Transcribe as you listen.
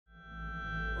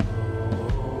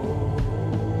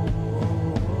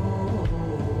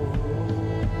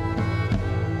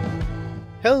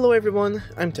Hello everyone,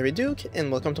 I'm Terry Duke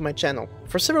and welcome to my channel.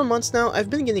 For several months now,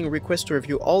 I've been getting requests to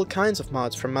review all kinds of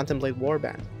mods from Mount & Blade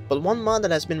Warband, but one mod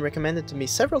that has been recommended to me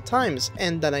several times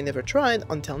and that I never tried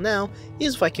until now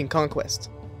is Viking Conquest.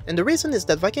 And the reason is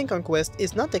that Viking Conquest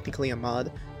is not technically a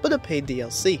mod, but a paid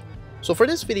DLC. So for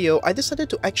this video, I decided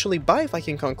to actually buy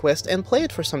Viking Conquest and play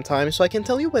it for some time so I can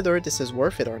tell you whether this is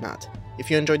worth it or not. If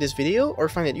you enjoyed this video, or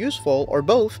find it useful, or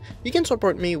both, you can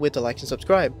support me with a like and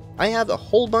subscribe. I have a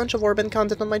whole bunch of Warband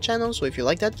content on my channel, so if you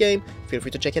like that game, feel free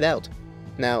to check it out.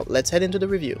 Now, let's head into the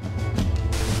review.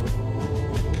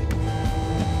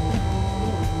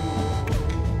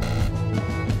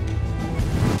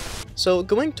 So,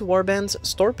 going to Warband's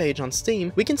store page on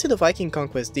Steam, we can see the Viking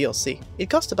Conquest DLC. It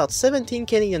cost about 17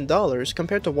 Canadian dollars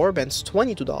compared to Warband's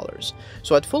 $22.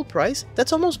 So at full price,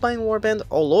 that's almost buying Warband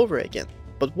all over again.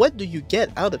 But what do you get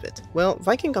out of it? Well,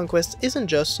 Viking Conquest isn't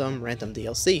just some random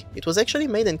DLC. It was actually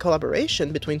made in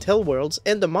collaboration between Tell Worlds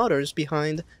and the modders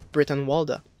behind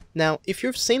Brytenwalda. Now, if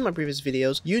you've seen my previous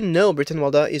videos, you know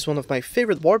Brytenwalda is one of my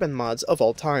favorite Warband mods of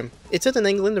all time. It's set in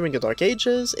England during the Dark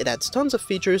Ages, it adds tons of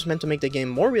features meant to make the game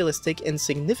more realistic and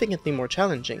significantly more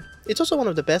challenging. It's also one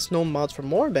of the best known mods from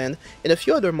Warband, and a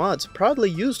few other mods proudly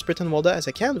used Brytenwalda as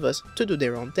a canvas to do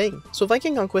their own thing. So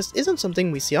Viking Conquest isn't something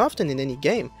we see often in any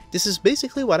game. This is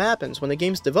basically what happens when a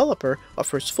game's developer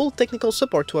offers full technical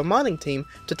support to a modding team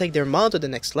to take their mod to the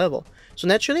next level. So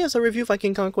naturally, as I review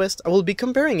Viking Conquest, I will be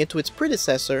comparing it to its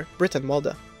predecessor,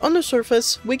 Brytenwalda. On the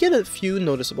surface, we get a few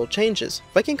noticeable changes.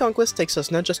 Viking Conquest takes us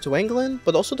not just to England,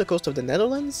 but also the coast of the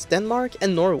Netherlands, Denmark,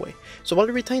 and Norway. So while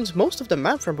it retains most of the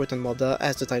map from Brytenwalda,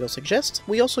 as the title suggests,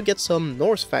 we also get some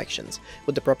Norse factions,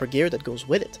 with the proper gear that goes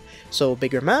with it. So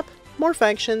bigger map, more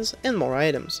factions, and more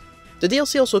items. The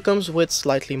DLC also comes with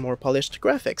slightly more polished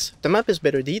graphics. The map is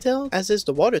better detailed, as is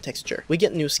the water texture. We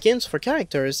get new skins for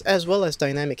characters, as well as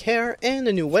dynamic hair, and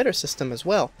a new weather system as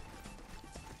well.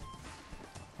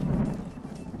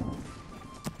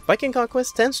 Viking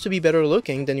Conquest tends to be better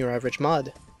looking than your average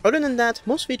mod. Other than that,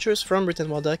 most features from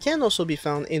Brytenwalda can also be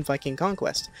found in Viking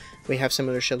Conquest. We have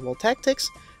similar shield wall tactics,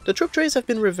 the troop trays have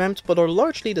been revamped but are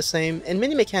largely the same, and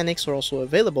many mechanics are also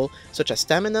available, such as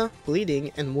stamina,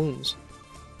 bleeding, and wounds.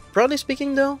 Broadly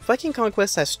speaking though, Viking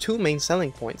Conquest has two main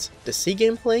selling points, the sea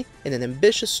gameplay and an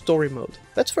ambitious story mode.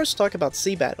 Let's first talk about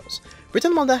sea battles.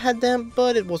 Brytenwalda had them,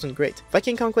 but it wasn't great.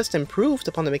 Viking Conquest improved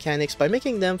upon the mechanics by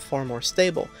making them far more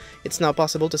stable. It's now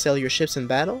possible to sail your ships in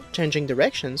battle, changing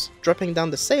directions, dropping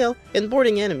down the sail, and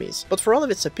boarding enemies, but for all of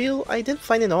its appeal, I didn't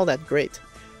find it all that great.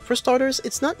 For starters,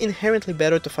 it's not inherently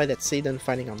better to fight at sea than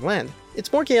fighting on land.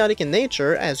 It's more chaotic in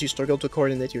nature as you struggle to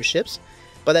coordinate your ships,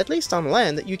 but at least on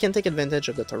land, you can take advantage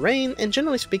of the terrain, and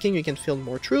generally speaking you can field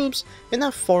more troops and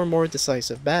have far more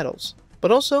decisive battles.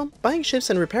 But also, buying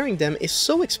ships and repairing them is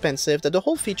so expensive that the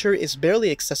whole feature is barely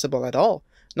accessible at all.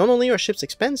 Not only are ships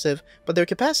expensive, but their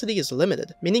capacity is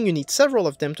limited, meaning you need several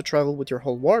of them to travel with your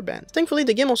whole warband. Thankfully,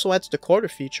 the game also adds the quarter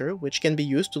feature, which can be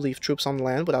used to leave troops on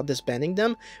land without disbanding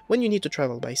them when you need to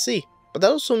travel by sea. But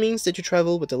that also means that you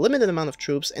travel with a limited amount of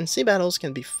troops, and sea battles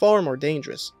can be far more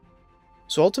dangerous.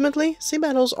 So ultimately, sea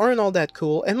battles aren't all that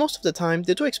cool, and most of the time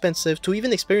they're too expensive to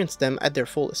even experience them at their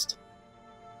fullest.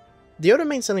 The other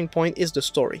main selling point is the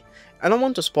story. I don't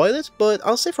want to spoil it, but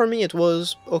I'll say for me it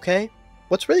was okay.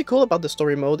 What's really cool about the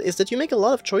story mode is that you make a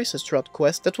lot of choices throughout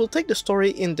quests that will take the story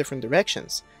in different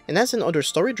directions. And as in other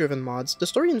story-driven mods, the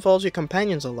story involves your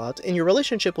companions a lot, and your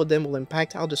relationship with them will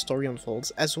impact how the story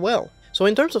unfolds as well. So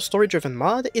in terms of story-driven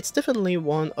mod, it's definitely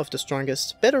one of the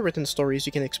strongest, better written stories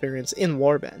you can experience in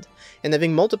Warband. And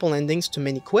having multiple endings to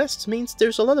many quests means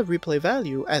there's a lot of replay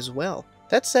value as well.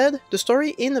 That said, the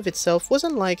story in of itself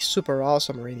wasn't like super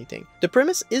awesome or anything. The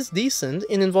premise is decent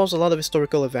and involves a lot of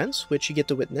historical events, which you get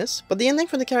to witness, but the ending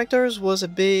for the characters was a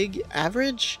big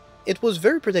average. It was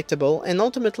very predictable, and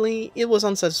ultimately, it was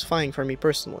unsatisfying for me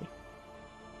personally.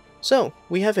 So,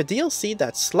 we have a DLC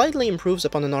that slightly improves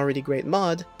upon an already great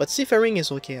mod, but seafaring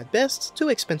is okay at best, too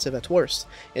expensive at worst,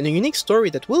 and a unique story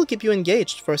that will keep you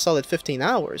engaged for a solid 15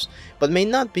 hours, but may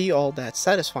not be all that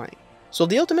satisfying. So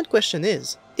the ultimate question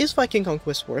is Viking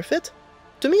Conquest worth it?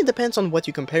 To me it depends on what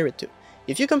you compare it to.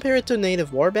 If you compare it to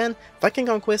native Warband, Viking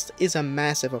Conquest is a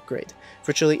massive upgrade.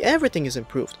 Virtually everything is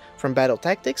improved, from battle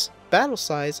tactics, battle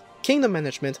size, kingdom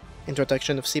management,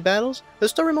 introduction of sea battles, a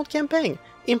story mode campaign,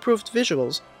 improved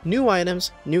visuals, new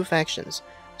items, new factions.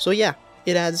 So yeah,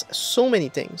 it adds so many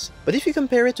things. But if you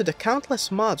compare it to the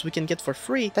countless mods we can get for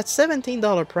free, that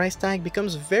 $17 price tag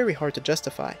becomes very hard to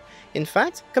justify. In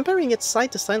fact, comparing it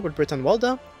side to side with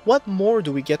Brytenwalda, what more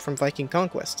do we get from Viking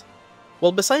Conquest?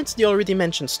 Well, besides the already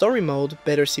mentioned story mode,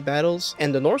 better sea battles,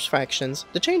 and the Norse factions,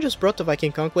 the changes brought to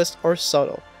Viking Conquest are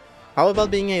subtle. How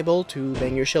about being able to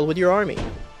bang your shield with your army?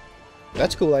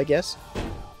 That's cool, I guess.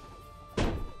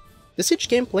 The siege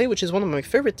gameplay, which is one of my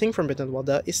favorite things from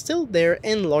Brytenwalda, is still there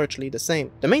and largely the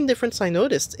same. The main difference I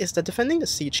noticed is that defending the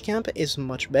siege camp is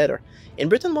much better. In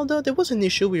Brytenwalda, there was an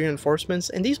issue with reinforcements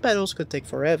and these battles could take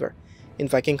forever. In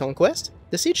Viking Conquest,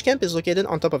 the siege camp is located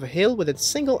on top of a hill with a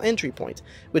single entry point,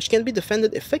 which can be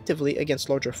defended effectively against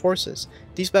larger forces.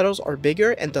 These battles are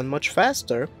bigger and done much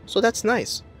faster, so that's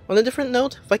nice. On a different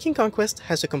note, Viking Conquest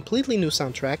has a completely new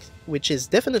soundtrack, which is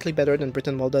definitely better than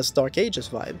Brytenwalda's Dark Ages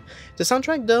vibe. The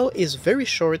soundtrack though is very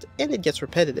short and it gets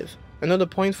repetitive. Another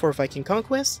point for Viking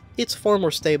Conquest, it's far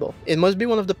more stable. It must be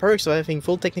one of the perks of having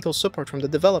full technical support from the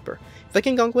developer.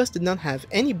 Viking Conquest did not have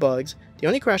any bugs, the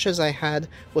only crashes I had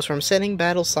was from setting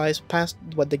battle size past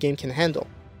what the game can handle.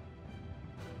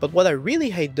 But what I really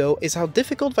hate though is how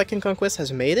difficult Viking Conquest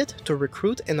has made it to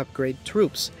recruit and upgrade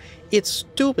troops. It's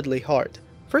stupidly hard.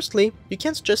 Firstly, you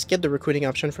can't just get the recruiting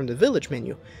option from the village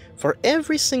menu. For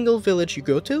every single village you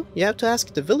go to, you have to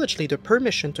ask the village leader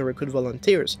permission to recruit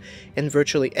volunteers, and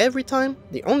virtually every time,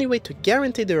 the only way to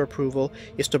guarantee their approval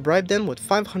is to bribe them with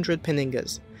 500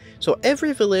 peningas. So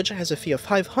every village has a fee of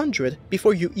 500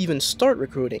 before you even start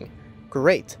recruiting.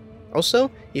 Great.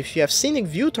 Also, if you have scenic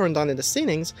view turned on in the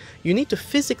settings, you need to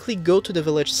physically go to the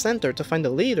village center to find the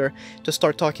leader to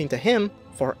start talking to him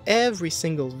for every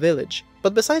single village.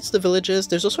 But besides the villages,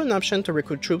 there's also an option to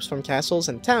recruit troops from castles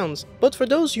and towns, but for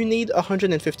those you need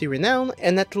 150 renown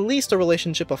and at least a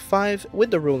relationship of 5 with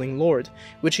the ruling lord,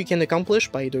 which you can accomplish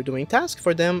by either doing tasks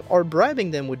for them or bribing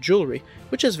them with jewelry,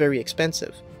 which is very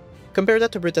expensive. Compare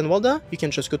that to Brytenwalda, you can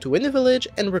just go to any village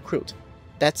and recruit.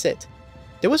 That's it.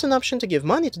 There was an option to give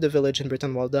money to the village in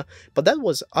Brytenwalda, but that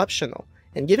was optional,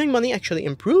 and giving money actually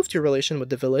improved your relation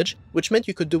with the village, which meant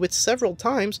you could do it several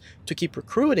times to keep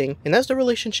recruiting, and as the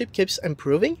relationship keeps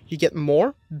improving, you get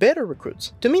more, better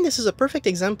recruits. To me, this is a perfect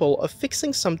example of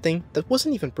fixing something that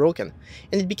wasn't even broken,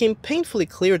 and it became painfully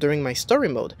clear during my story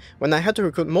mode, when I had to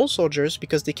recruit more soldiers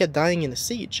because they kept dying in a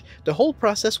siege. The whole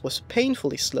process was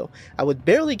painfully slow, I would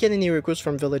barely get any recruits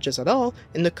from villages at all,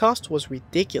 and the cost was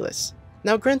ridiculous.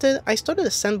 Now granted, I started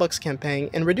a sandbox campaign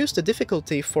and reduced the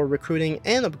difficulty for recruiting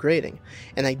and upgrading,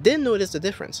 and I did notice the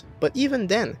difference, but even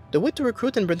then, the way to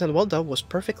recruit in Brytenwalda was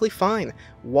perfectly fine.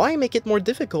 Why make it more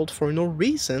difficult for no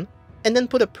reason, and then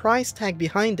put a price tag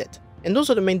behind it? And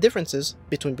those are the main differences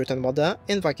between Brytenwalda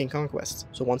and Viking Conquest.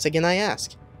 So once again I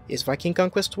ask, is Viking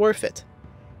Conquest worth it?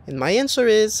 And my answer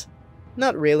is,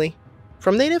 not really.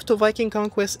 From native to Viking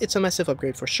Conquest, it's a massive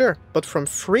upgrade for sure, but from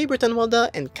free Brytenwalda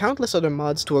and countless other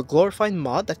mods to a glorified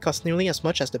mod that costs nearly as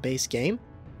much as the base game,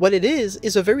 what it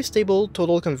is a very stable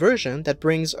total conversion that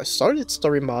brings a solid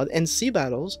story mod and sea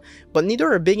battles, but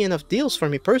neither are big enough deals for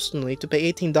me personally to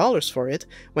pay $18 for it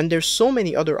when there's so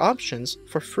many other options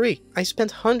for free. I spent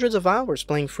hundreds of hours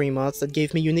playing free mods that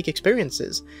gave me unique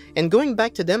experiences, and going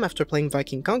back to them after playing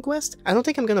Viking Conquest, I don't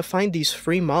think I'm gonna find these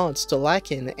free mods to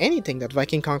lack in anything that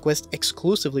Viking Conquest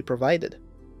exclusively provided.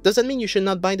 Does that mean you should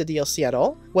not buy the DLC at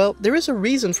all? Well, there is a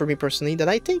reason for me personally that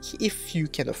I think if you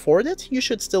can afford it, you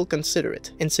should still consider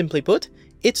it. And simply put,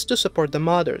 it's to support the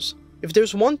modders. If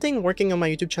there's one thing working on my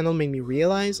YouTube channel made me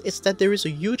realize, it's that there is a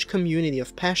huge community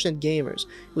of passionate gamers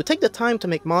who take the time to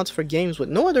make mods for games with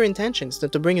no other intentions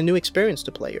than to bring a new experience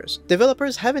to players.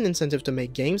 Developers have an incentive to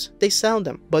make games, they sell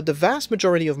them, but the vast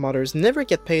majority of modders never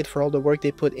get paid for all the work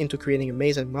they put into creating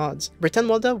amazing mods.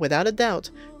 Brytenwalda, without a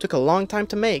doubt, took a long time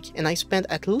to make, and I spent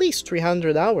at least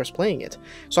 300 hours playing it,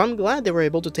 so I'm glad they were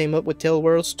able to team up with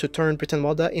Tailworlds to turn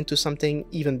Brytenwalda into something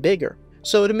even bigger.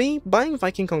 So to me, buying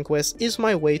Viking Conquest is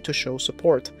my way to show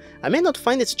support. I may not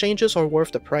find its changes are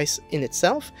worth the price in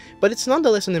itself, but it's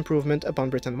nonetheless an improvement upon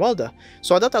Brytenwalda,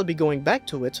 so I thought I'll be going back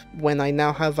to it when I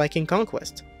now have Viking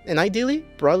Conquest. And ideally,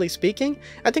 broadly speaking,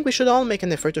 I think we should all make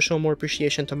an effort to show more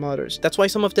appreciation to modders. That's why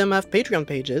some of them have Patreon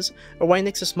pages, or why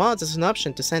Nexus Mods is an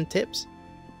option to send tips.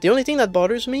 The only thing that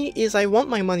bothers me is I want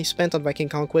my money spent on Viking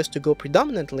Conquest to go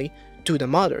predominantly to the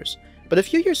modders. But a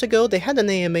few years ago, they had an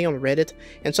AMA on Reddit,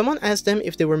 and someone asked them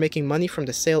if they were making money from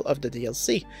the sale of the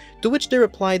DLC, to which they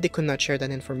replied they could not share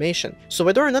that information. So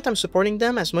whether or not I'm supporting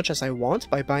them as much as I want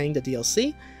by buying the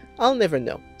DLC, I'll never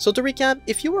know. So to recap,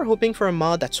 if you are hoping for a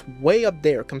mod that's way up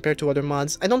there compared to other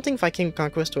mods, I don't think Viking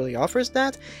Conquest really offers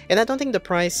that, and I don't think the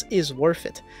price is worth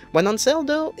it. When on sale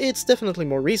though, it's definitely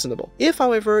more reasonable. If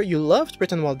however you loved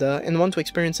Brytenwalda and want to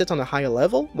experience it on a higher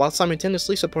level, while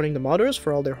simultaneously supporting the modders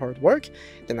for all their hard work,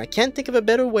 then I can't think of a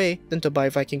better way than to buy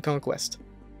Viking Conquest.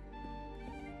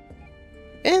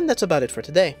 And that's about it for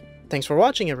today. Thanks for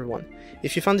watching, everyone.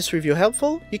 If you found this review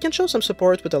helpful, you can show some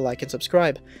support with a like and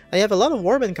subscribe. I have a lot of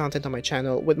Warband content on my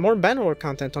channel, with more Bannerlord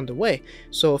content on the way,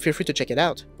 so feel free to check it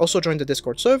out. Also join the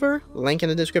Discord server, link in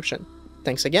the description.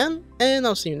 Thanks again, and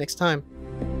I'll see you next time.